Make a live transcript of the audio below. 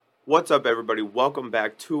What's up, everybody? Welcome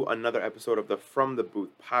back to another episode of the From the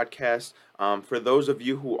Booth podcast. For those of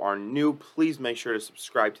you who are new, please make sure to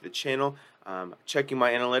subscribe to the channel. Checking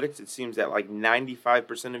my analytics, it seems that like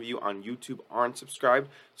 95% of you on YouTube aren't subscribed.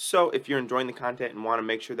 So if you're enjoying the content and want to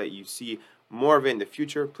make sure that you see more of it in the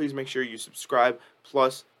future, please make sure you subscribe.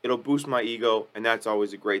 Plus, it'll boost my ego, and that's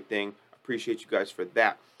always a great thing. Appreciate you guys for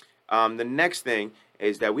that. The next thing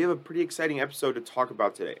is that we have a pretty exciting episode to talk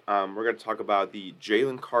about today. We're going to talk about the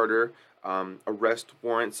Jalen Carter arrest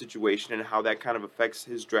warrant situation and how that kind of affects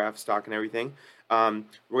his draft stock and everything. We're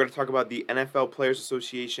going to talk about the NFL Players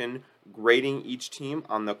Association grading each team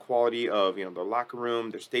on the quality of their locker room,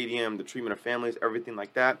 their stadium, the treatment of families, everything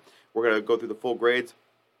like that. We're going to go through the full grades.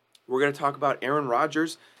 We're going to talk about Aaron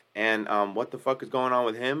Rodgers and what the fuck is going on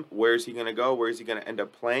with him. Where is he going to go? Where is he going to end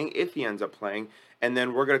up playing, if he ends up playing? And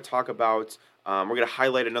then we're going to talk about, we're going to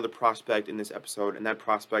highlight another prospect in this episode, and that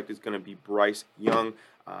prospect is going to be Bryce Young.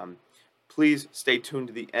 Please stay tuned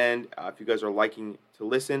to the end if you guys are liking to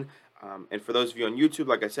listen. And for those of you on YouTube,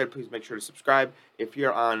 like I said, please make sure to subscribe. If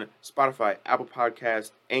you're on Spotify, Apple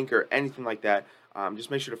Podcasts, Anchor, anything like that,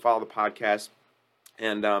 just make sure to follow the podcast.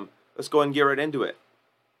 And let's go ahead and get right into it.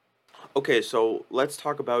 Okay, so let's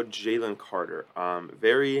talk about Jalen Carter.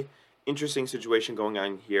 Very interesting situation going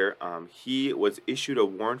on here. He was issued a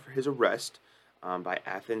warrant for his arrest by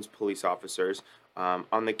Athens police officers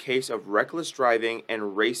on the case of reckless driving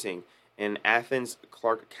and racing in Athens,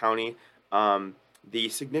 Clark County. The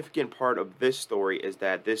significant part of this story is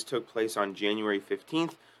that this took place on January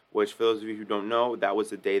 15th, which, for those of you who don't know, that was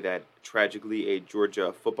the day that tragically a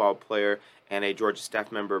Georgia football player and a Georgia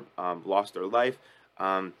staff member lost their life.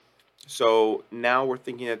 So now we're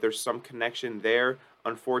thinking that there's some connection there.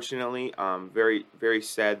 Unfortunately, very, very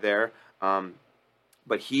sad there.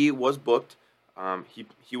 But he was booked.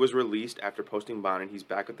 He was released after posting bond, and he's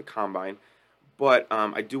back at the combine. But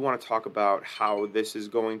I do want to talk about how this is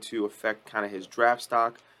going to affect kind of his draft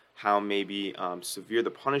stock, how maybe severe the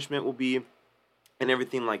punishment will be, and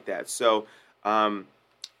everything like that. So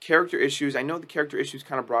character issues. I know the character issues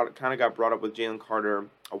kind of got brought up with Jalen Carter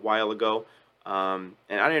a while ago. And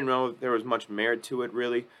I didn't know if there was much merit to it,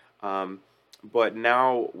 really. But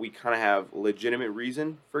now we kind of have legitimate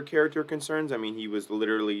reason for character concerns. I mean, he was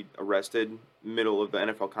literally arrested middle of the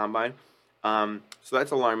NFL Combine. So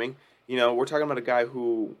that's alarming. We're talking about a guy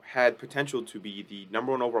who had potential to be the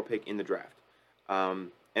number one overall pick in the draft.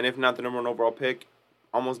 And if not the number one overall pick,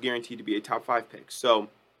 almost guaranteed to be a top 5 pick. So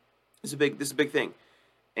this is a big thing.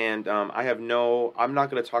 And I'm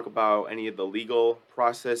not going to talk about any of the legal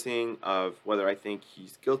processing of whether I think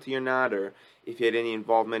he's guilty or not, or if he had any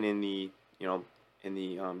involvement in the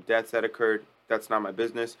deaths that occurred. That's not my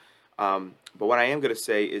business. But what I am going to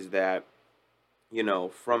say is that,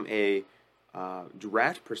 from a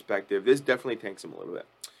draft perspective, this definitely tanks him a little bit.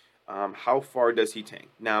 How far does he tank?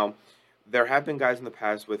 Now, there have been guys in the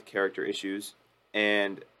past with character issues,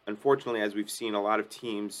 and unfortunately, as we've seen, a lot of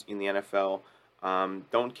teams in the NFL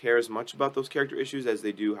don't care as much about those character issues as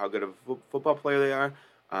they do how good of a football player they are.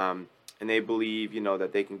 And they believe,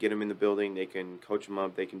 that they can get him in the building, they can coach him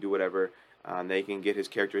up, they can do whatever, they can get his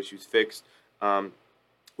character issues fixed,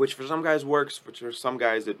 which for some guys works, which for some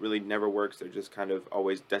guys it really never works. They're just kind of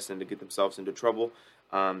always destined to get themselves into trouble.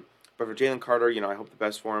 But for Jalen Carter, I hope the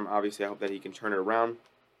best for him. Obviously, I hope that he can turn it around.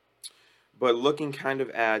 But looking kind of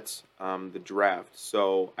at the draft,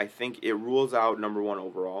 so I think it rules out number 1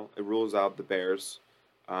 overall. It rules out the Bears.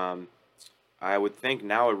 I would think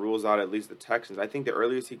now it rules out at least the Texans. I think the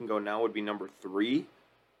earliest he can go now would be number 3.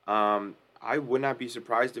 I would not be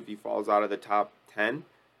surprised if he falls out of the top 10.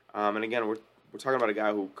 And again, we're talking about a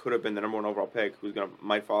guy who could have been the number 1 overall pick, who's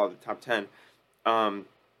might fall out of the top 10.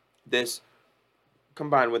 This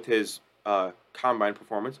combined with his combine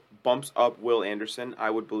performance bumps up Will Anderson,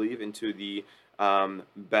 I would believe, into the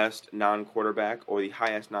best non-quarterback or the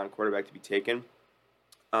highest non-quarterback to be taken.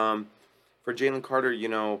 For Jalen Carter,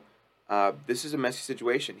 this is a messy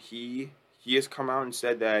situation. He has come out and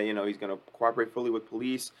said that he's going to cooperate fully with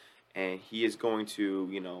police, and he is going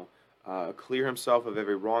to clear himself of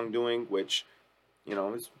every wrongdoing, which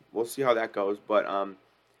we'll see how that goes. But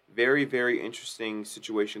very, very interesting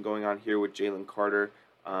situation going on here with Jalen Carter.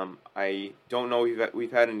 I don't know if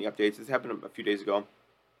we've had any updates. This happened a few days ago.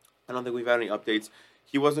 I don't think we've had any updates.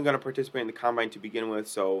 He wasn't going to participate in the combine to begin with,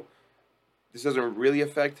 so this doesn't really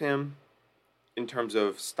affect him in terms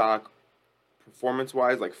of stock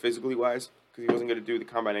performance-wise, like physically-wise, because he wasn't going to do the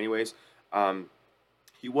combine anyways.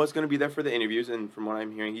 He was going to be there for the interviews, and from what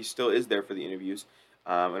I'm hearing, he still is there for the interviews.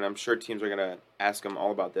 And I'm sure teams are going to ask him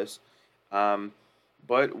all about this.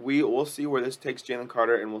 But we'll see where this takes Jalen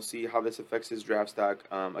Carter, and we'll see how this affects his draft stock.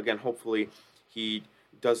 Again, hopefully he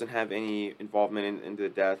doesn't have any involvement into the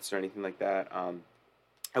deaths or anything like that.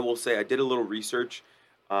 I will say I did a little research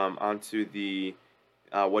onto the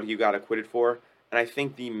what he got acquitted for, and I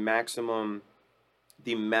think the maximum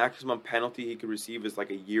penalty he could receive is like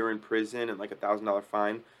a year in prison and like $1,000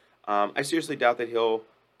 fine. I seriously doubt that he'll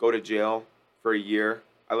go to jail for a year,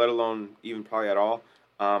 let alone even probably at all.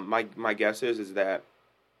 My guess is that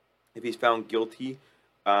if he's found guilty,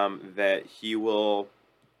 that he will,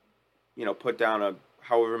 put down a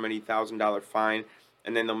however many $1,000 fine,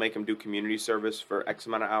 and then they'll make him do community service for X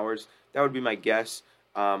amount of hours. That would be my guess.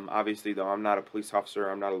 Obviously, though, I'm not a police officer,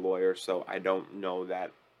 I'm not a lawyer, so I don't know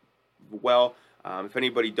that well. If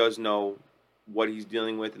anybody does know what he's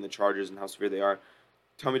dealing with and the charges and how severe they are,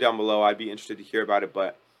 tell me down below. I'd be interested to hear about it.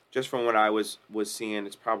 But just from what I was seeing,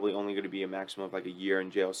 it's probably only going to be a maximum of like a year in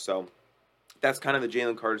jail. So that's kind of the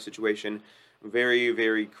Jalen Carter situation. Very,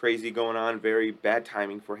 very crazy going on. Very bad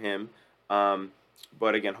timing for him.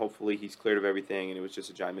 But again, hopefully he's cleared of everything and it was just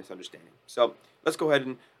a giant misunderstanding. So let's go ahead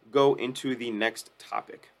and go into the next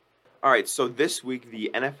topic. All right, so this week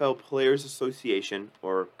the NFL Players Association,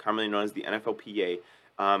 or commonly known as the NFLPA,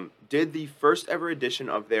 did the first ever edition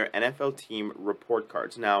of their NFL team report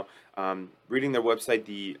cards. Now, reading their website,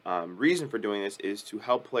 the reason for doing this is to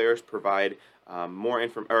help players provide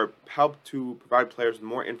help to provide players with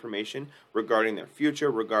more information regarding their future,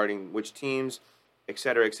 regarding which teams,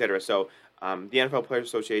 etc., etc. So the NFL Players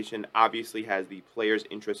Association obviously has the players'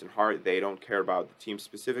 interest in heart. They don't care about the team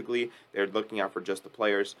specifically. They're looking out for just the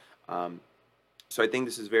players. So I think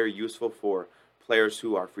this is very useful for players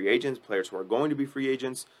who are free agents, players who are going to be free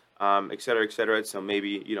agents, et cetera, et cetera. So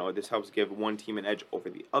maybe, this helps give one team an edge over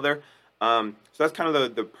the other. So that's kind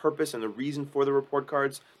of the purpose and the reason for the report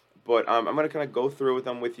cards. But I'm going to kind of go through with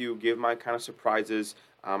them with you, give my kind of surprises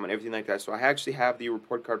and everything like that. So I actually have the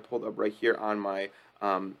report card pulled up right here on my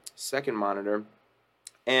second monitor.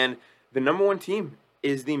 And the number one team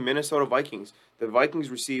is the Minnesota Vikings. The Vikings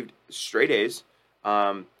received straight A's.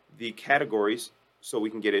 The categories, so we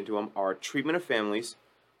can get into them, are treatment of families,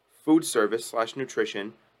 food service /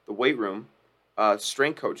 nutrition, the weight room,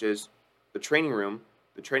 strength coaches, the training room,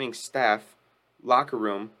 the training staff, locker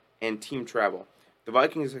room, and team travel. The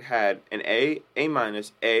Vikings had an A, A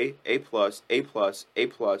minus, A plus, A plus, A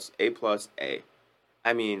plus, A plus, A.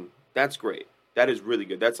 I mean, that's great. That is really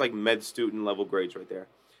good. That's like med student level grades right there.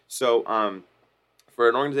 So, for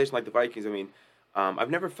an organization like the Vikings, I mean,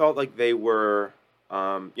 I've never felt like they were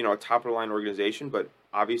a top-of-the-line organization, but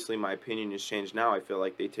obviously my opinion has changed now. I feel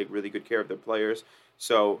like they take really good care of their players.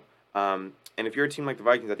 So, and if you're a team like the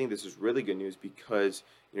Vikings, I think this is really good news because,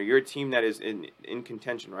 you're a team that is in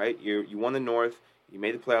contention, right? You won the North, you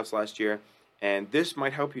made the playoffs last year, and this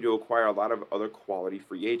might help you to acquire a lot of other quality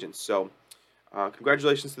free agents. So,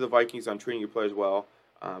 congratulations to the Vikings on treating your players well.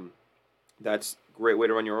 That's a great way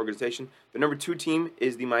to run your organization. The number 2 team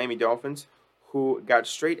is the Miami Dolphins, who got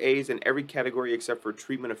straight A's in every category except for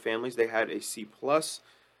treatment of families. They had a C+.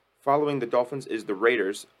 Following the Dolphins is the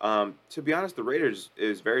Raiders. To be honest, the Raiders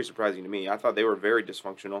is very surprising to me. I thought they were very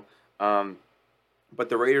dysfunctional. But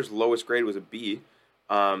the Raiders' lowest grade was a B.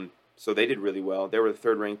 So they did really well. They were the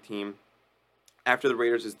 3rd-ranked team. After the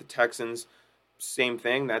Raiders is the Texans. Same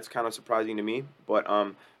thing. That's kind of surprising to me. But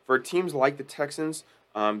for teams like the Texans,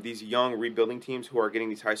 these young rebuilding teams who are getting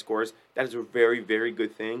these high scores, that is a very, very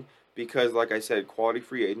good thing. Because, like I said, quality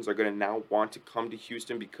free agents are going to now want to come to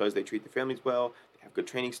Houston because they treat their families well, they have good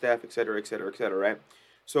training staff, et cetera, et cetera, et cetera, right?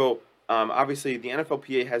 So, obviously, the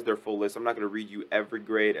NFLPA has their full list. I'm not going to read you every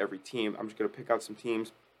grade, every team. I'm just going to pick out some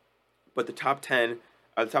teams. But the top 5,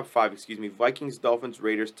 Vikings, Dolphins,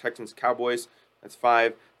 Raiders, Texans, Cowboys, that's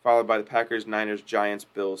 5, followed by the Packers, Niners, Giants,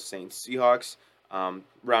 Bills, Saints, Seahawks,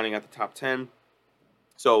 rounding out the top 10.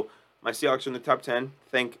 So, my Seahawks are in the top 10.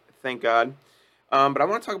 Thank God. But I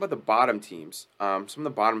want to talk about the bottom teams, some of the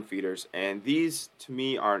bottom feeders. And these, to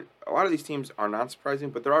me, a lot of these teams are not surprising,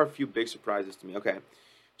 but there are a few big surprises to me. Okay,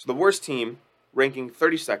 so the worst team, ranking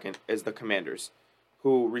 32nd, is the Commanders,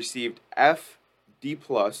 who received F, D+,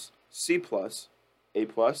 C+, A+,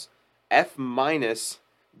 F-,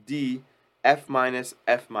 D, F-,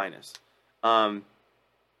 F-.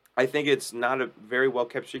 I think it's not a very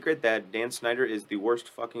well-kept secret that Dan Snyder is the worst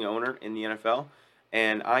fucking owner in the NFL.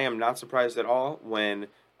 And I am not surprised at all when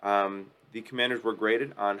the Commanders were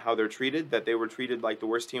graded on how they're treated, that they were treated like the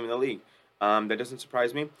worst team in the league. That doesn't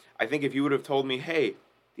surprise me. I think if you would have told me, hey,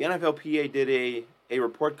 the NFLPA did a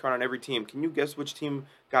report card on every team, can you guess which team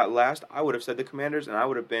got last? I would have said the Commanders, and I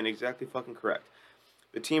would have been exactly fucking correct.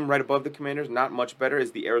 The team right above the Commanders, not much better,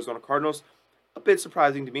 is the Arizona Cardinals. A bit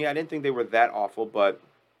surprising to me. I didn't think they were that awful, but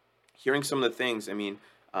hearing some of the things, I mean,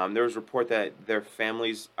 There was a report that their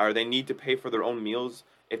families they need to pay for their own meals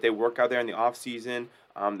if they work out there in the off season.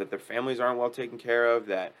 That their families aren't well taken care of.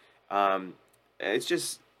 That it's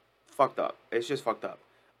just fucked up. It's just fucked up.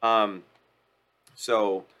 Um,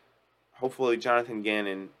 so hopefully Jonathan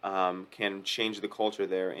Gannon can change the culture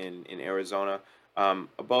there in Arizona.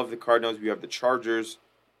 Above the Cardinals, we have the Chargers.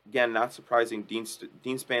 Again, not surprising. Dean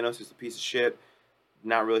Spanos is a piece of shit.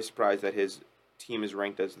 Not really surprised that his team is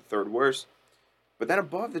ranked as the third worst. But then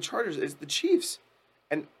above the Chargers is the Chiefs.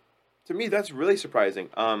 And to me, that's really surprising.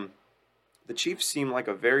 The Chiefs seem like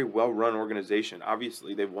a very well-run organization.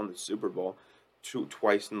 Obviously, they've won the Super Bowl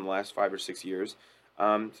twice in the last 5 or 6 years.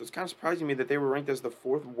 So it's kind of surprising me that they were ranked as the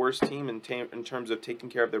fourth worst team in terms of taking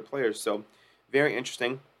care of their players. So very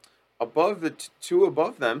interesting. Above the two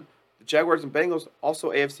above them, the Jaguars and Bengals, also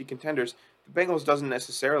AFC contenders. The Bengals doesn't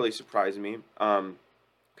necessarily surprise me because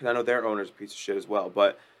I know their owner's a piece of shit as well.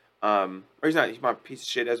 But or he's not a piece of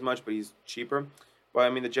shit as much, but he's cheaper. But I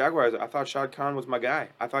mean, the Jaguars, I thought Shad Khan was my guy.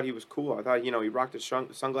 I thought he was cool. I thought, he rocked his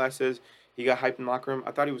sunglasses. He got hyped in the locker room.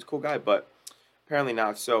 I thought he was a cool guy, but apparently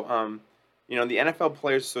not. So, the NFL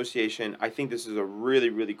Players Association, I think this is a really,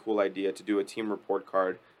 really cool idea to do a team report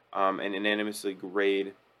card and unanimously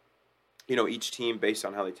grade, each team based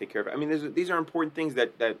on how they take care of it. I mean, these are important things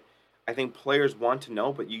that I think players want to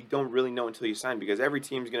know, but you don't really know until you sign because every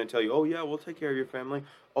team is going to tell you, oh, yeah, we'll take care of your family.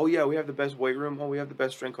 Oh, yeah, we have the best weight room. Oh, we have the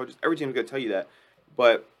best strength coaches. Every team is going to tell you that.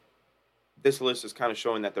 But this list is kind of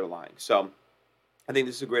showing that they're lying. So I think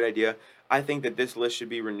this is a great idea. I think that this list should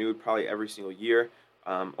be renewed probably every single year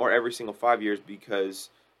or every single 5 years because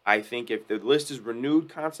I think if the list is renewed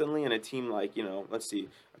constantly and a team like, let's see,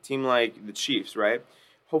 a team like the Chiefs, right?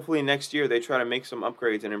 Hopefully next year they try to make some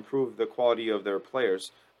upgrades and improve the quality of their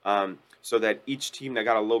players so that each team that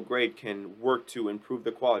got a low grade can work to improve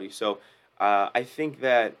the quality. So I think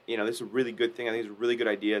that, this is a really good thing. I think it's a really good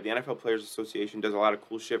idea. The NFL Players Association does a lot of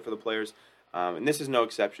cool shit for the players, and this is no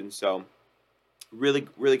exception. So really,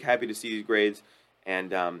 really happy to see these grades,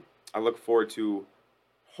 and I look forward to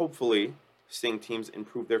hopefully seeing teams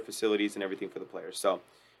improve their facilities and everything for the players. So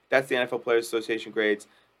that's the NFL Players Association grades.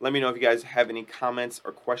 Let me know if you guys have any comments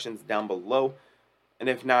or questions down below, and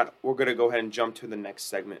if not, we're going to go ahead and jump to the next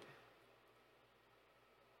segment.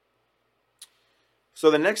 So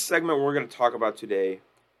the next segment we're going to talk about today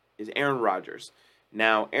is Aaron Rodgers.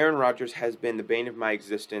 Now, Aaron Rodgers has been the bane of my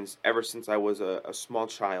existence ever since I was a small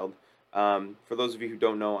child. For those of you who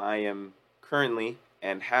don't know, I am currently,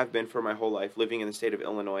 and have been for my whole life, living in the state of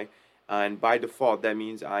Illinois. And by default, that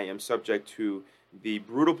means I am subject to the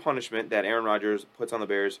brutal punishment that Aaron Rodgers puts on the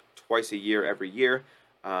Bears twice a year, every year.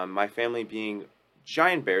 My family, being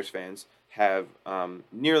giant Bears fans, have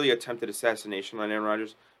nearly attempted assassination on Aaron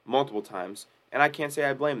Rodgers multiple times. And I can't say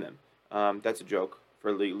I blame them. That's a joke.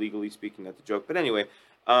 For legally speaking, that's a joke. But anyway,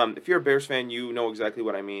 if you're a Bears fan, you know exactly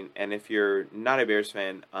what I mean. And if you're not a Bears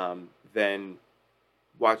fan, then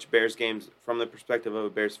watch Bears games from the perspective of a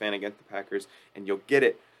Bears fan against the Packers, and you'll get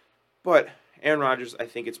it. But Aaron Rodgers, I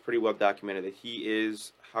think it's pretty well documented that he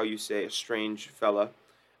is, how you say, a strange fella.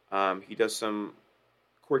 He does some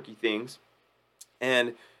quirky things.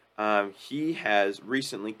 And he has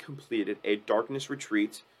recently completed a darkness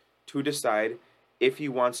retreat to decide if he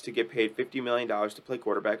wants to get paid $50 million to play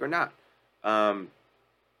quarterback or not.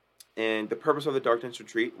 And the purpose of the darkness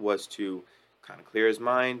retreat was to kind of clear his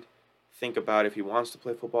mind, think about if he wants to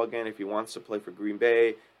play football again, if he wants to play for Green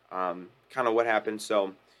Bay, kind of what happened.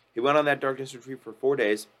 So he went on that darkness retreat for 4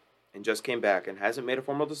 days and just came back and hasn't made a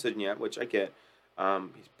formal decision yet, which I get.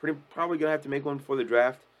 He's probably going to have to make one before the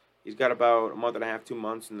draft. He's got about a month and a half, 2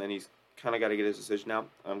 months, and then he's kind of got to get his decision out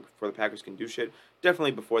before the Packers can do shit.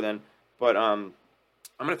 Definitely before then. But I'm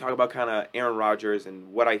going to talk about kind of Aaron Rodgers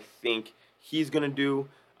and what I think he's going to do.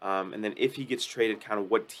 And then if he gets traded, kind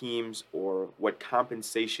of what teams or what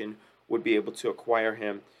compensation would be able to acquire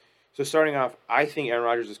him. So starting off, I think Aaron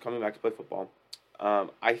Rodgers is coming back to play football.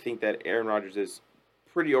 I think that Aaron Rodgers is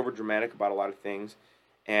pretty overdramatic about a lot of things.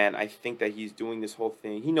 And I think that he's doing this whole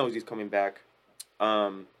thing. He knows he's coming back.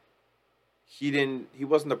 He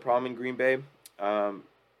wasn't the problem in Green Bay,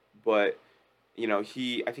 but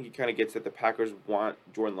I think he kind of gets that the Packers want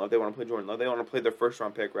Jordan Love. They want to play Jordan Love. They want to play their first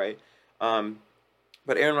round pick, right?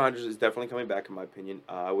 But Aaron Rodgers is definitely coming back, in my opinion.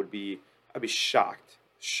 I'd be shocked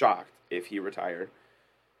if he retired.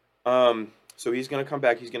 So he's going to come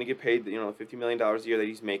back. He's going to get paid, $50 million a year that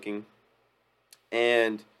he's making.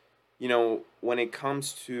 And when it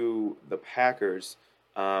comes to the Packers,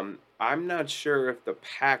 I'm not sure if the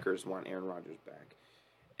Packers want Aaron Rodgers back.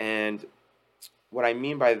 And what I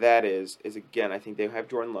mean by that is again, I think they have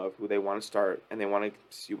Jordan Love, who they want to start, and they want to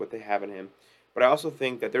see what they have in him. But I also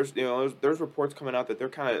think that there's reports coming out that they're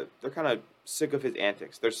kind of sick of his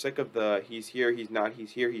antics. They're sick of the he's here, he's not,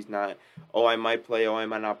 he's here, he's not. Oh, I might play. Oh, I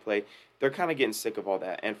might not play. They're kind of getting sick of all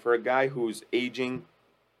that. And for a guy who's aging,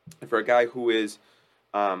 and for a guy who is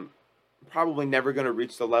um, probably never going to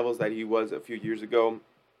reach the levels that he was a few years ago,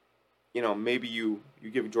 maybe you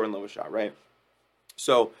give Jordan Love a shot, right?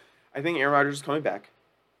 So I think Aaron Rodgers is coming back.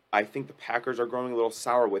 I think the Packers are growing a little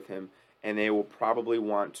sour with him, and they will probably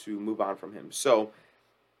want to move on from him. So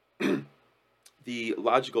the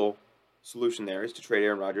logical solution there is to trade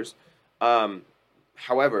Aaron Rodgers.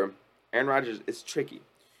 However, Aaron Rodgers is tricky.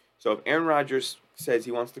 So if Aaron Rodgers says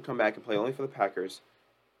he wants to come back and play only for the Packers,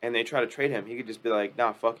 and they try to trade him, he could just be like,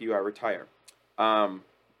 "Nah, fuck you, I retire."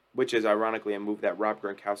 Which is ironically a move that Rob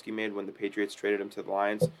Gronkowski made when the Patriots traded him to the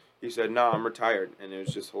Lions. He said, "No, I'm retired," and it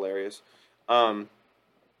was just hilarious. Um,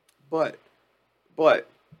 but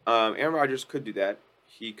Aaron Rodgers could do that.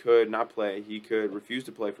 He could not play. He could refuse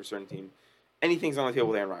to play for a certain team. Anything's on the table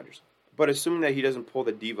with Aaron Rodgers. But assuming that he doesn't pull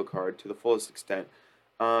the diva card to the fullest extent,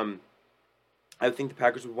 um, I think the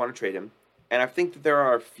Packers would want to trade him. And I think that there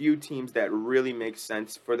are a few teams that really make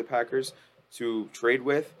sense for the Packers to trade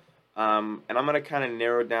with. And I'm going to kind of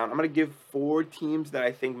narrow down. I'm going to give 4 teams that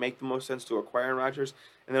I think make the most sense to acquire Aaron Rodgers,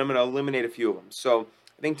 and then I'm going to eliminate a few of them. So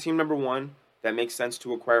I think team number 1 that makes sense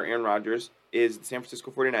to acquire Aaron Rodgers is the San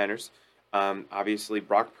Francisco 49ers. Obviously,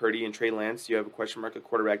 Brock Purdy and Trey Lance, you have a question mark at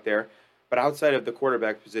quarterback there. But outside of the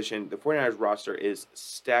quarterback position, the 49ers roster is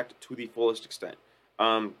stacked to the fullest extent.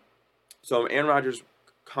 So Aaron Rodgers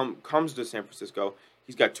comes to San Francisco.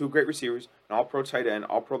 He's got 2 great receivers, an all-pro tight end,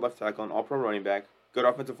 all-pro left tackle, an all-pro running back, good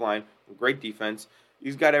offensive line, great defense.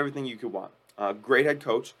 He's got everything you could want. Great head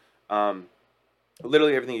coach,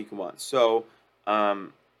 literally everything you can want. So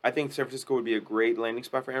I think San Francisco would be a great landing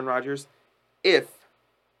spot for Aaron Rodgers if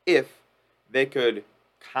they could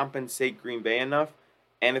compensate Green Bay enough,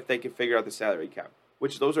 and if they could figure out the salary cap.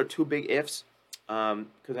 Which those are 2 big ifs,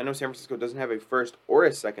 because I know San Francisco doesn't have a first or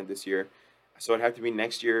a second this year, so it'd have to be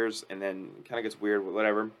next year's, and then it kind of gets weird,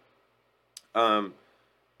 whatever. And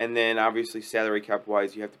then obviously salary cap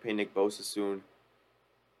wise, you have to pay Nick Bosa soon.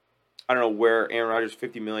 I don't know where Aaron Rodgers'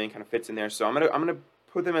 $50 million kind of fits in there, so I'm gonna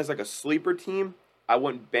put them as like a sleeper team. I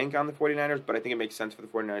wouldn't bank on the 49ers, but I think it makes sense for the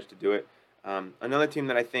 49ers to do it. Another team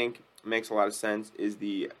that I think makes a lot of sense is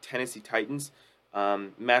the Tennessee Titans.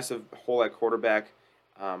 Massive hole at quarterback.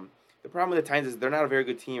 The problem with the Titans is they're not a very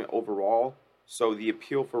good team overall, so the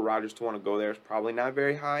appeal for Rodgers to want to go there is probably not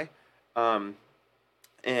very high. And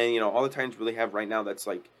all the Titans really have right now that's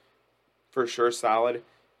like for sure solid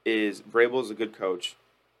is Vrabel is a good coach.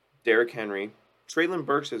 Derrick Henry. Treylon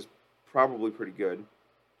Burks is probably pretty good.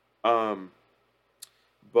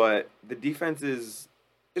 But the defense is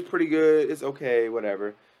pretty good. It's okay,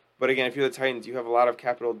 whatever. But again, if you're the Titans, you have a lot of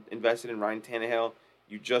capital invested in Ryan Tannehill.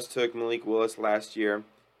 You just took Malik Willis last year.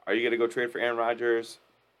 Are you going to go trade for Aaron Rodgers?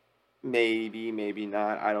 Maybe, maybe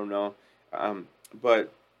not. I don't know.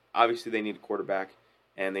 But obviously they need a quarterback,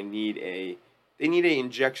 and they need a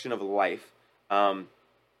injection of life. I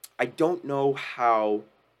don't know how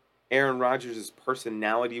Aaron Rodgers'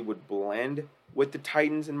 personality would blend with the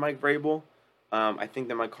Titans and Mike Vrabel. I think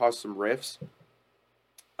that might cause some rifts.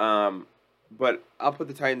 But I'll put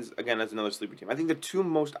the Titans, again, as another sleeper team. I think the 2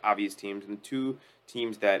 most obvious teams and the 2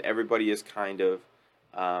 teams that everybody is kind of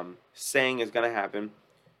saying is going to happen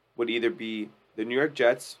would either be the New York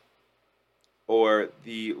Jets or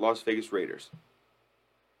the Las Vegas Raiders.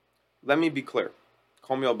 Let me be clear.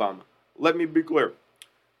 Call me Obama. Let me be clear.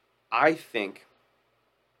 I think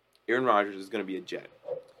Aaron Rodgers is going to be a Jet.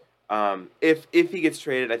 If he gets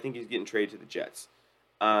traded, I think he's getting traded to the Jets.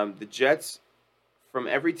 The Jets, from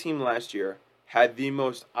every team last year, had the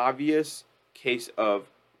most obvious case of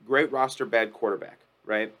great roster, bad quarterback,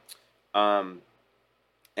 right?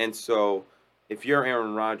 And so if you're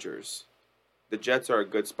Aaron Rodgers, the Jets are a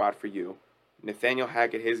good spot for you. Nathaniel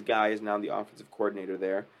Hackett, his guy, is now the offensive coordinator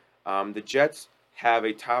there. The Jets have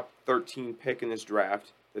a top 13 pick in this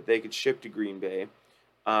draft that they could ship to Green Bay.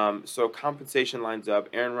 So compensation lines up.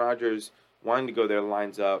 Aaron Rodgers wanting to go there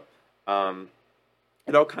lines up.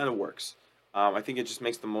 It all kind of works. I think it just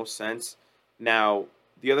makes the most sense. Now,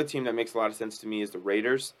 the other team that makes a lot of sense to me is the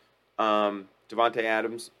Raiders. Devontae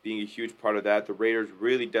Adams being a huge part of that. The Raiders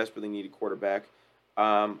really desperately need a quarterback.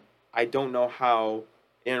 I don't know how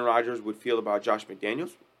Aaron Rodgers would feel about Josh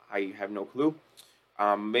McDaniels. I have no clue.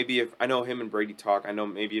 Maybe if I know him and Brady talk, I know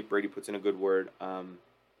maybe if Brady puts in a good word,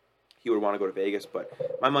 he would want to go to Vegas. But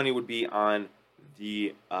my money would be on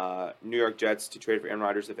the New York Jets to trade for Aaron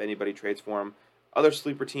Rodgers if anybody trades for him. Other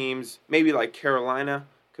sleeper teams, maybe like Carolina,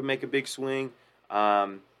 could make a big swing.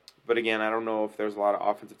 But again, I don't know if there's a lot of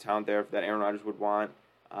offensive talent there that Aaron Rodgers would want.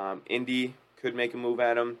 Indy could make a move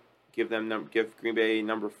at him, give Green Bay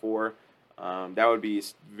number 4. That would be a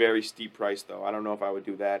very steep price, though. I don't know if I would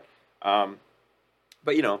do that. But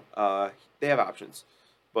they have options.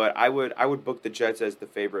 But I would book the Jets as the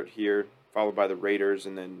favorite here, followed by the Raiders,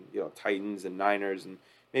 and then Titans and Niners and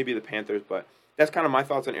maybe the Panthers. But that's kind of my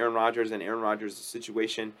thoughts on Aaron Rodgers and Aaron Rodgers'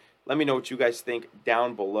 situation. Let me know what you guys think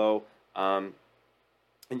down below. And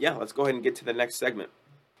yeah, let's go ahead and get to the next segment.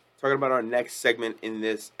 Talking about our next segment in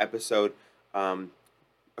this episode, a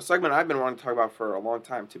segment I've been wanting to talk about for a long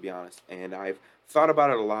time, to be honest, and I've thought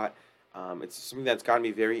about it a lot. It's something that's gotten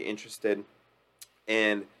me very interested,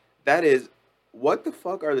 and that is, what the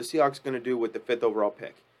fuck are the Seahawks going to do with the 5th overall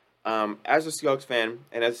pick? As a Seahawks fan,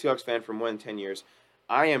 and as a Seahawks fan for more than 10 years,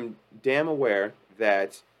 I am damn aware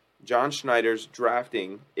that John Schneider's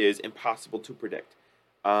drafting is impossible to predict.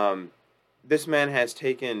 This man has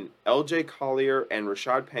taken L.J. Collier and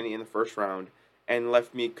Rashad Penny in the first round and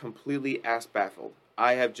left me completely ass-baffled.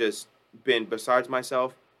 I have just been besides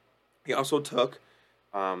myself. He also took,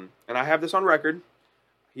 and I have this on record,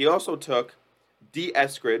 he also took D.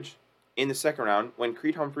 Eskridge in the second round when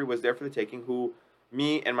Creed Humphrey was there for the taking, who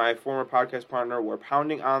me and my former podcast partner were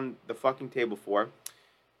pounding on the fucking table for.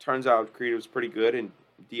 Turns out Creed was pretty good, and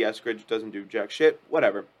D. Eskridge doesn't do jack shit.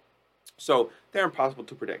 Whatever. So they're impossible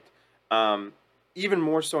to predict. Even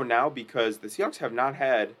more so now because the Seahawks have not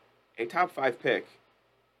had a top 5 pick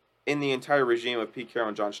in the entire regime of Pete Carroll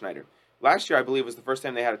and John Schneider. Last year, I believe, was the first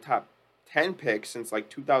time they had a top 10 pick since like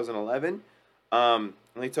 2011. And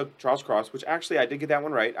they took Charles Cross, which actually I did get that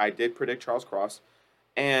one right. I did predict Charles Cross.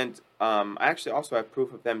 And I actually also have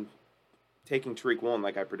proof of them taking Tariq Woolen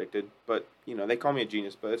like I predicted. But, they call me a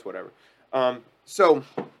genius, but it's whatever. So,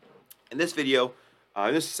 in this video,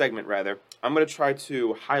 in this segment rather, I'm going to try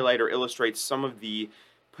to highlight or illustrate some of the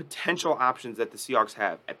potential options that the Seahawks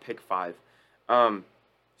have at pick 5.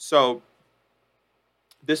 So,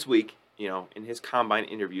 this week, in his combine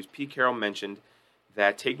interviews, Pete Carroll mentioned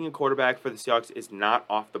that taking a quarterback for the Seahawks is not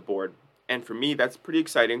off the board. And for me, that's pretty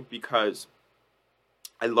exciting because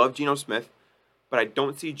I love Geno Smith, but I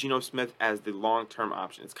don't see Geno Smith as the long-term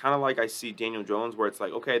option. It's kind of like I see Daniel Jones, where it's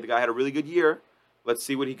like, okay, the guy had a really good year. Let's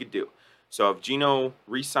see what he could do. So if Geno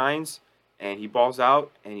re-signs and he balls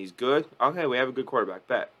out and he's good, okay, we have a good quarterback,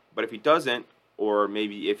 bet. But if he doesn't, or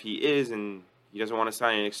maybe if he is and he doesn't want to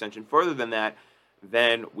sign an extension further than that,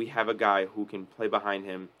 then we have a guy who can play behind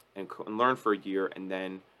him and learn for a year and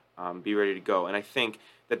then be ready to go. And I think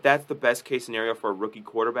that that's the best case scenario for a rookie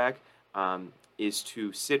quarterback, is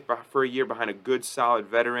to sit for a year behind a good, solid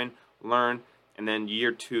veteran, learn, and then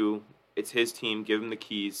year 2, it's his team, give him the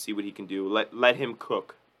keys, see what he can do, let him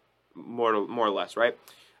cook, more or less, right?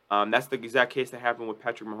 That's the exact case that happened with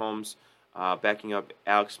Patrick Mahomes, backing up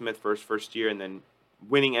Alex Smith for his first year and then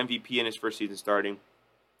winning MVP in his first season starting.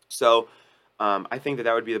 So I think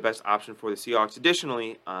that would be the best option for the Seahawks.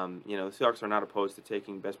 Additionally, the Seahawks are not opposed to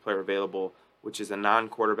taking best player available, which is a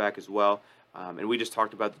non-quarterback as well. And we just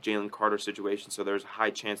talked about the Jalen Carter situation, so there's a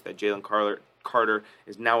high chance that Jalen Carter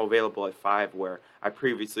is now available at 5, where I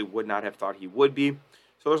previously would not have thought he would be.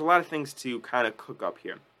 So there's a lot of things to kind of cook up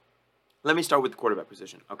here. Let me start with the quarterback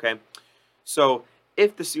position, okay? So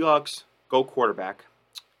if the Seahawks go quarterback,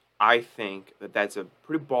 I think that that's a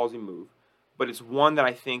pretty ballsy move, but it's one that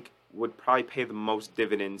I think would probably pay the most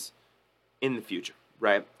dividends in the future,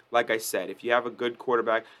 right? Like I said, if you have a good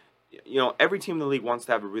quarterback, every team in the league wants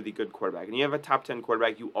to have a really good quarterback, and you have a top 10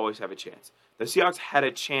 quarterback, you always have a chance. The Seahawks had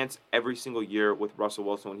a chance every single year with Russell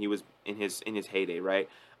Wilson when he was in his heyday, right?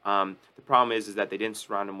 The problem is that they didn't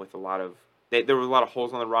surround him with a lot of there were a lot of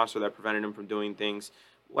holes on the roster that prevented him from doing things,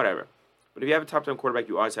 whatever. But if you have a top 10 quarterback,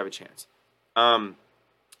 you always have a chance.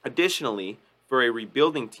 Additionally, for a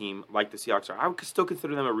rebuilding team like the Seahawks are, I would still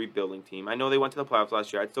consider them a rebuilding team. I know they went to the playoffs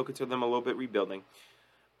last year. I'd still consider them a little bit rebuilding.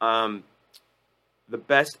 The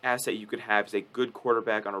best asset you could have is a good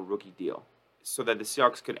quarterback on a rookie deal, so that the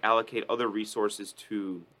Seahawks could allocate other resources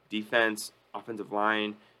to defense, offensive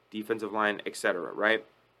line, etc., right?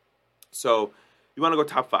 So you want to go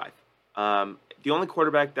top 5. The only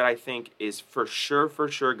quarterback that I think is for sure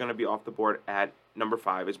going to be off the board at number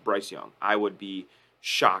 5 is Bryce Young. I would be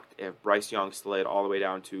shocked if Bryce Young slid all the way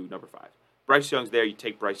down to number 5. Bryce Young's there. You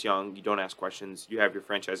take Bryce Young. You don't ask questions. You have your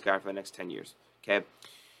franchise guy for the next 10 years. Okay?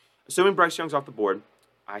 Assuming Bryce Young's off the board,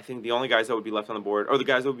 I think the only guys that would be left on the board, or the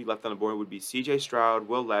guys that would be left on the board, would be C.J. Stroud,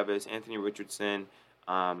 Will Levis, Anthony Richardson,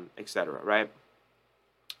 etc., right?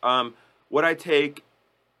 Would I take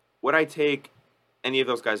any of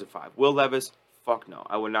those guys at 5? Will Levis? Fuck no.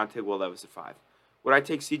 I would not take Will Levis at 5. Would I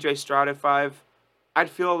take C.J. Stroud at 5? I'd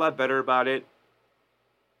feel a lot better about it.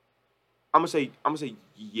 I'm gonna say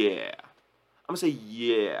yeah. I'm gonna say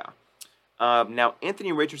yeah. Now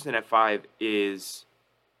Anthony Richardson at 5 is,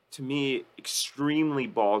 to me, extremely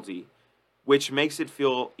ballsy, which makes it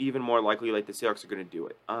feel even more likely like the Seahawks are going to do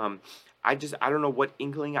it. I don't know what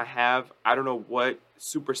inkling I have. I don't know what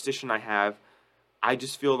superstition I have. I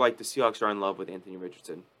just feel like the Seahawks are in love with Anthony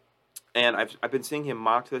Richardson, and I've been seeing him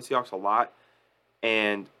mock to the Seahawks a lot.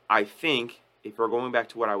 And I think if we're going back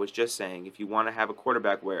to what I was just saying, if you want to have a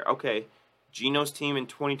quarterback where, okay, Gino's team in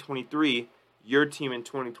 2023, your team in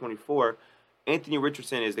 2024, Anthony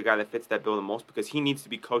Richardson is the guy that fits that bill the most because he needs to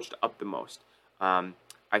be coached up the most.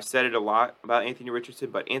 I've said it a lot about Anthony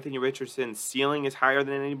Richardson, but Anthony Richardson's ceiling is higher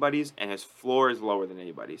than anybody's and his floor is lower than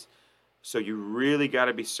anybody's. So you really got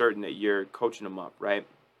to be certain that you're coaching him up, right?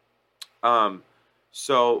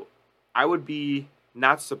 So I would be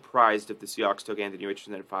not surprised if the Seahawks took Anthony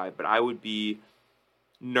Richardson at 5, but I would be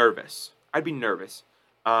nervous. I'd be nervous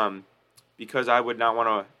because I would not want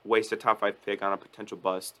to waste a top 5 pick on a potential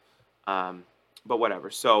bust. But whatever.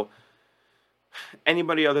 So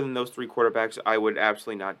anybody other than those 3 quarterbacks, I would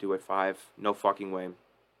absolutely not do at 5. No fucking way.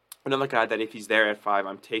 Another guy that if he's there at 5,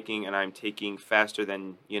 I'm taking faster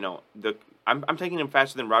than, I'm taking him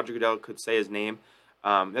faster than Roger Goodell could say his name.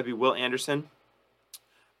 That'd be Will Anderson.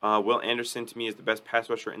 Will Anderson, to me, is the best pass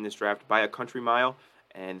rusher in this draft by a country mile,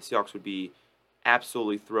 and the Seahawks would be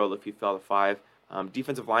absolutely thrilled if he fell to 5.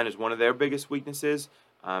 Defensive line is one of their biggest weaknesses.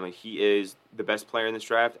 He is the best player in this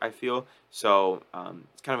draft, I feel. So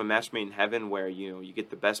it's kind of a match made in heaven where, you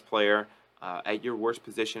get the best player at your worst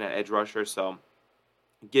position at edge rusher. So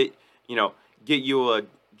get you a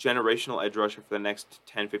generational edge rusher for the next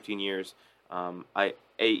 10, 15 years.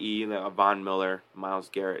 AE, Von Miller, Myles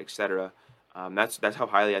Garrett, etc. That's how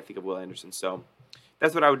highly I think of Will Anderson. So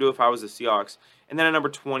that's what I would do if I was the Seahawks. And then at number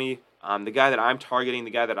 20, the guy that I'm targeting,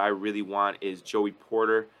 the guy that I really want is Joey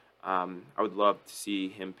Porter. I would love to see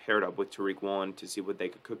him paired up with Tariq Woolen to see what they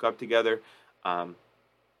could cook up together.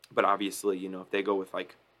 But obviously, if they go with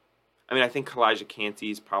I think Kalijah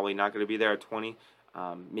Cansey is probably not going to be there at 20.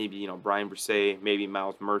 Maybe, Brian Brisset, maybe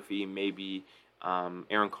Miles Murphy, maybe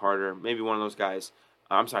Aaron Carter, maybe one of those guys.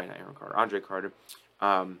 I'm sorry, not Aaron Carter, Andre Carter,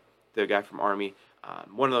 the guy from Army.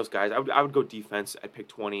 One of those guys. I would go defense at pick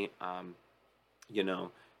 20,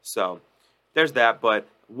 So there's that. But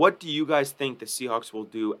what do you guys think the Seahawks will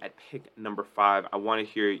do at pick number 5? I want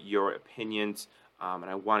to hear your opinions, and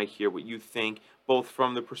I want to hear what you think, both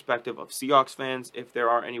from the perspective of Seahawks fans, if there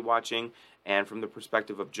are any watching, and from the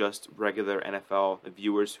perspective of just regular NFL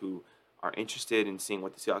viewers who are interested in seeing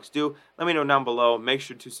what the Seahawks do. Let me know down below. Make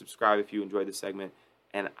sure to subscribe if you enjoyed the segment,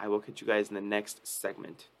 and I will catch you guys in the next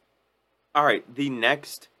segment. All right, the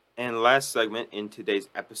next and last segment in today's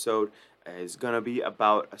episode is going to be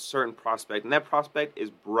about a certain prospect, and that prospect is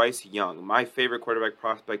Bryce Young, my favorite quarterback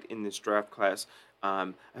prospect in this draft class.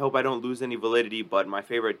 I hope I don't lose any validity, but my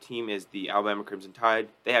favorite team is the Alabama Crimson Tide.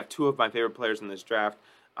 They have 2 of my favorite players in this draft.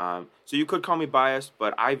 So you could call me biased,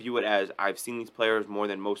 but I view it as I've seen these players more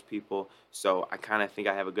than most people, so I kind of think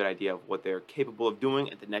I have a good idea of what they're capable of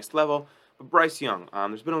doing at the next level. But Bryce Young,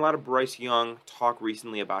 there's been a lot of Bryce Young talk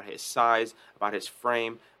recently about his size, about his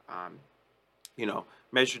frame.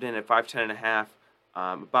 Measured in at 5'10 and a half,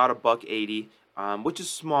 about $180, which is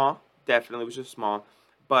small, definitely, which is small.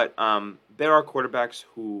 But there are quarterbacks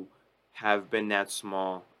who have been that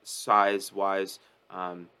small size-wise,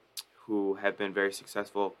 who have been very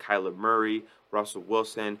successful. Kyler Murray, Russell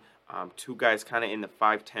Wilson, 2 guys kind of in the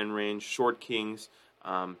 5'10 range, short kings.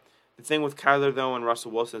 The thing with Kyler, though, and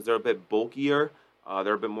Russell Wilson is they're a bit bulkier.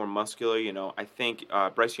 They're a bit more muscular. I think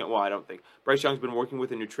Bryce Young, well, I don't think. Bryce Young's been working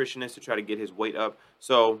with a nutritionist to try to get his weight up.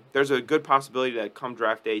 So there's a good possibility that come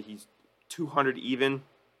draft day, he's 200 even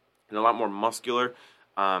and a lot more muscular.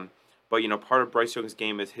 But, part of Bryce Young's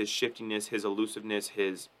game is his shiftiness, his elusiveness,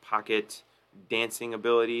 his pocket dancing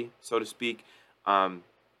ability, so to speak. But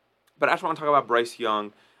I just want to talk about Bryce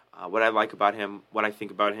Young, what I like about him, what I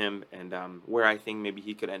think about him, and where I think maybe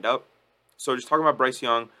he could end up. So just talking about Bryce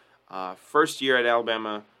Young, first year at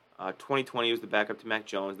Alabama, 2020 he was the backup to Mac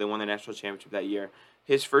Jones. They won the national championship that year.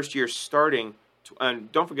 His first year starting,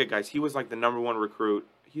 and don't forget, guys, he was like the number 1 recruit.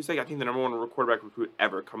 He's like, I think, the number 1 quarterback recruit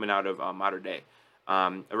ever coming out of Modern Day.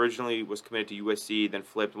 Originally was committed to USC, then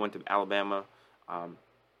flipped, went to Alabama,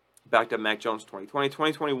 backed up Mac Jones 2020.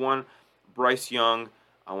 2021, Bryce Young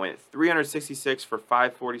went 366 for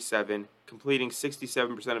 547, completing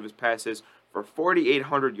 67% of his passes for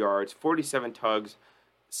 4,800 yards, 47 tugs,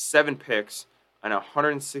 7 picks, and a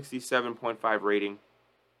 167.5 rating.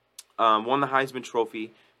 Won the Heisman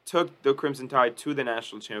Trophy, took the Crimson Tide to the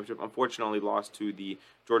national championship. Unfortunately, lost to the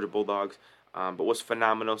Georgia Bulldogs, but was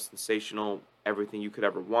phenomenal, sensational, everything you could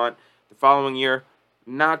ever want. The following year,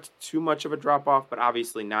 not too much of a drop-off, but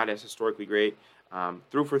obviously not as historically great.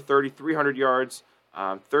 Threw for 3,300 yards,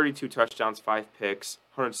 32 touchdowns, 5 picks,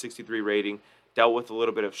 163 rating. Dealt with a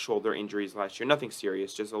little bit of shoulder injuries last year. Nothing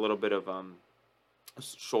serious, just a little bit of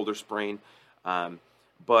shoulder sprain.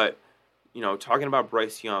 But, talking about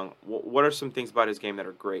Bryce Young, what are some things about his game that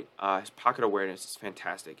are great? His pocket awareness is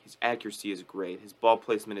fantastic. His accuracy is great. His ball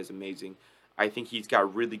placement is amazing. I think he's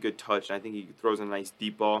got really good touch, and I think he throws a nice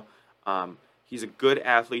deep ball. He's a good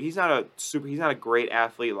athlete. He's not a great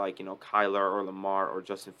athlete like, Kyler or Lamar or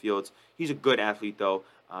Justin Fields. He's a good athlete, though.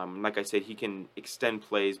 Like I said, he can extend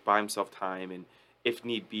plays, buy himself time, and if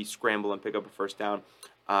need be, scramble and pick up a first down.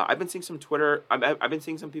 I've been seeing some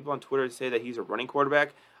people on Twitter say that he's a running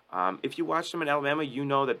quarterback. If you watched him in Alabama, you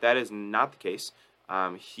know that is not the case.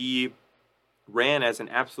 He ran as an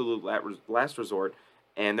absolute last resort,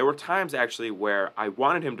 and there were times actually where I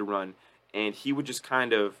wanted him to run, and he would just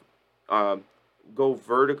kind of go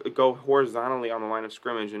horizontally on the line of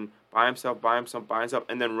scrimmage and buy himself,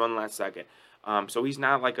 and then run last second. So he's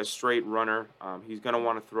not like a straight runner. He's going to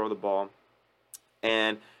want to throw the ball.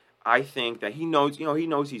 And I think that he knows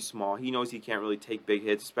he's small. He knows he can't really take big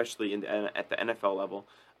hits, especially at the NFL level.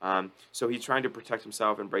 So he's trying to protect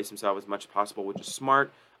himself and brace himself as much as possible, which is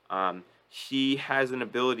smart. He has an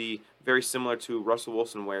ability very similar to Russell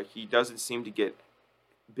Wilson where he doesn't seem to get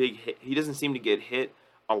hit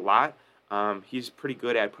a lot. He's pretty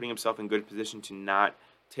good at putting himself in good position to not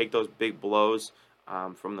take those big blows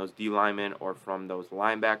from those D linemen or from those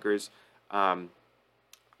linebackers.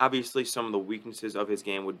 Obviously, some of the weaknesses of his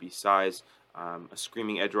game would be size. A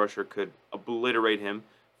screaming edge rusher could obliterate him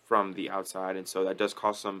from the outside, and so that does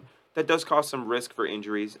cause some risk for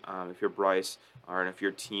injuries if you're Bryce or if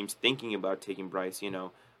your team's thinking about taking Bryce.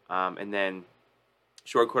 And then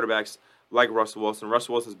short quarterbacks like Russell Wilson.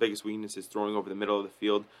 Russell Wilson's biggest weakness is throwing over the middle of the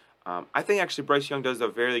field. I think actually Bryce Young does a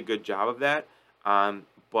very good job of that,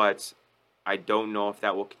 but I don't know if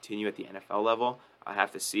that will continue at the NFL level. I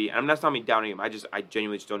have to see. And that's not me doubting him. I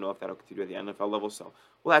genuinely just don't know if that'll continue at the NFL level. So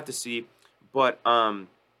we'll have to see. But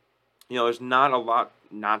there's not a lot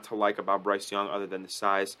not to like about Bryce Young other than the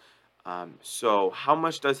size. So how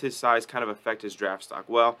much does his size kind of affect his draft stock?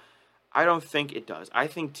 Well, I don't think it does. I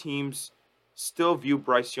think teams still view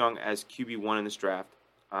Bryce Young as QB1 in this draft.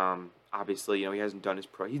 Obviously, he hasn't done his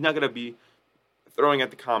pro. He's not going to be throwing at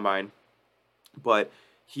the combine, but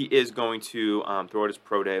he is going to throw at his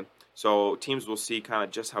pro day. So teams will see kind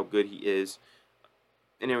of just how good he is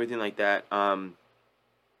and everything like that.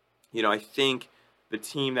 I think the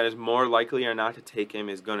team that is more likely or not to take him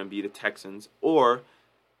is going to be the Texans, or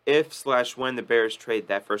when the Bears trade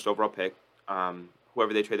that first overall pick,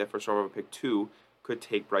 whoever they trade that first overall pick to could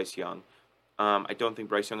take Bryce Young. I don't think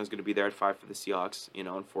Bryce Young is going to be there at 5 for the Seahawks,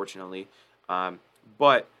 unfortunately.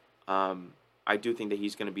 But I do think that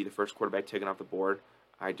he's going to be the first quarterback taken off the board.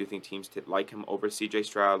 I do think teams like him over C.J.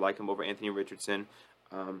 Stroud, like him over Anthony Richardson.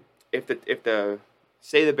 If the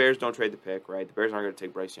Bears don't trade the pick, right? The Bears aren't going to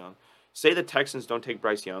take Bryce Young. Say the Texans don't take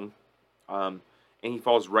Bryce Young, and he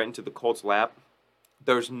falls right into the Colts' lap.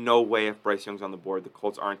 There's no way if Bryce Young's on the board, the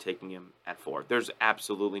Colts aren't taking him at 4. There's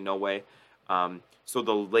absolutely no way. So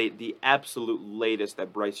the absolute latest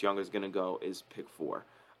that Bryce Young is going to go is pick 4.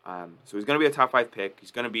 So he's going to be a top 5 pick.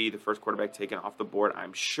 He's going to be the first quarterback taken off the board,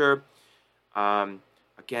 I'm sure.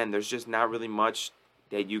 Again, there's just not really much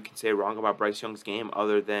that you can say wrong about Bryce Young's game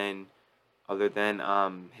other than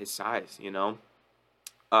his size.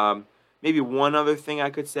 Maybe one other thing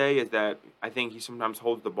I could say is that I think he sometimes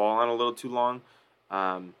holds the ball on a little too long.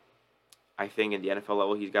 I think in the NFL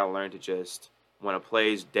level, he's got to learn to just, when a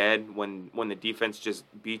play is dead, when the defense just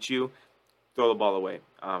beats you, throw the ball away.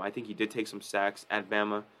 I think he did take some sacks at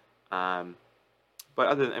Bama. But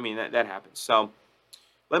that happens. So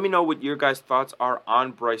let me know what your guys' thoughts are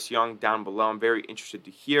on Bryce Young down below. I'm very interested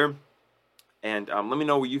to hear. And let me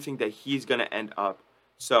know where you think that he's going to end up.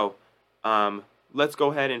 So let's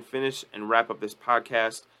go ahead and finish and wrap up this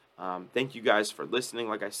podcast. Thank you guys for listening.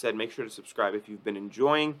 Like I said, make sure to subscribe if you've been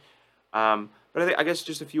enjoying. But I guess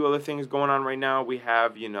just a few other things going on right now. We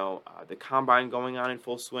have, the combine going on in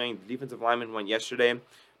full swing. The defensive lineman went yesterday.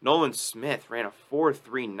 Nolan Smith ran a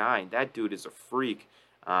 4.39. That dude is a freak.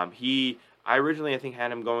 I originally, I think,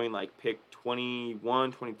 had him going like pick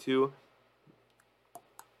 21, 22.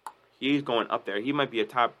 He's going up there. He might be a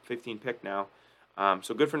top 15 pick now.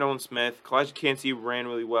 So good for Nolan Smith. Kalijah Kancey ran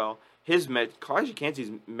really well. Kalijah Kancey's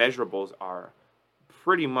measurables are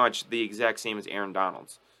pretty much the exact same as Aaron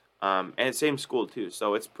Donald's. And same school, too.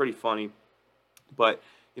 So it's pretty funny. But,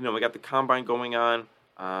 we got the combine going on.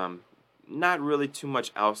 Not really too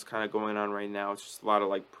much else kind of going on right now. It's just a lot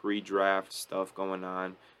of, pre-draft stuff going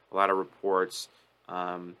on. a lot of reports.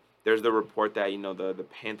 There's the report that, the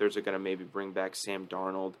Panthers are going to maybe bring back Sam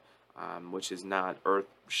Darnold, which is not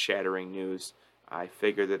earth-shattering news. I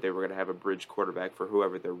figured that they were going to have a bridge quarterback for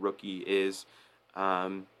whoever their rookie is.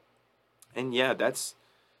 And yeah, that's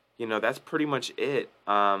pretty much it.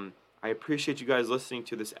 I appreciate you guys listening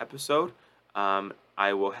to this episode.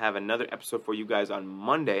 I will have another episode for you guys on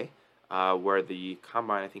Monday, where the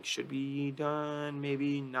combine, I think, should be done,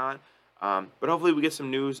 maybe not. But hopefully we get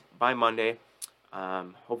some news by Monday.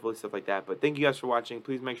 Hopefully stuff like that. But thank you guys for watching.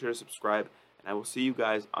 Please make sure to subscribe, and I will see you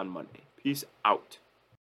guys on Monday. Peace out.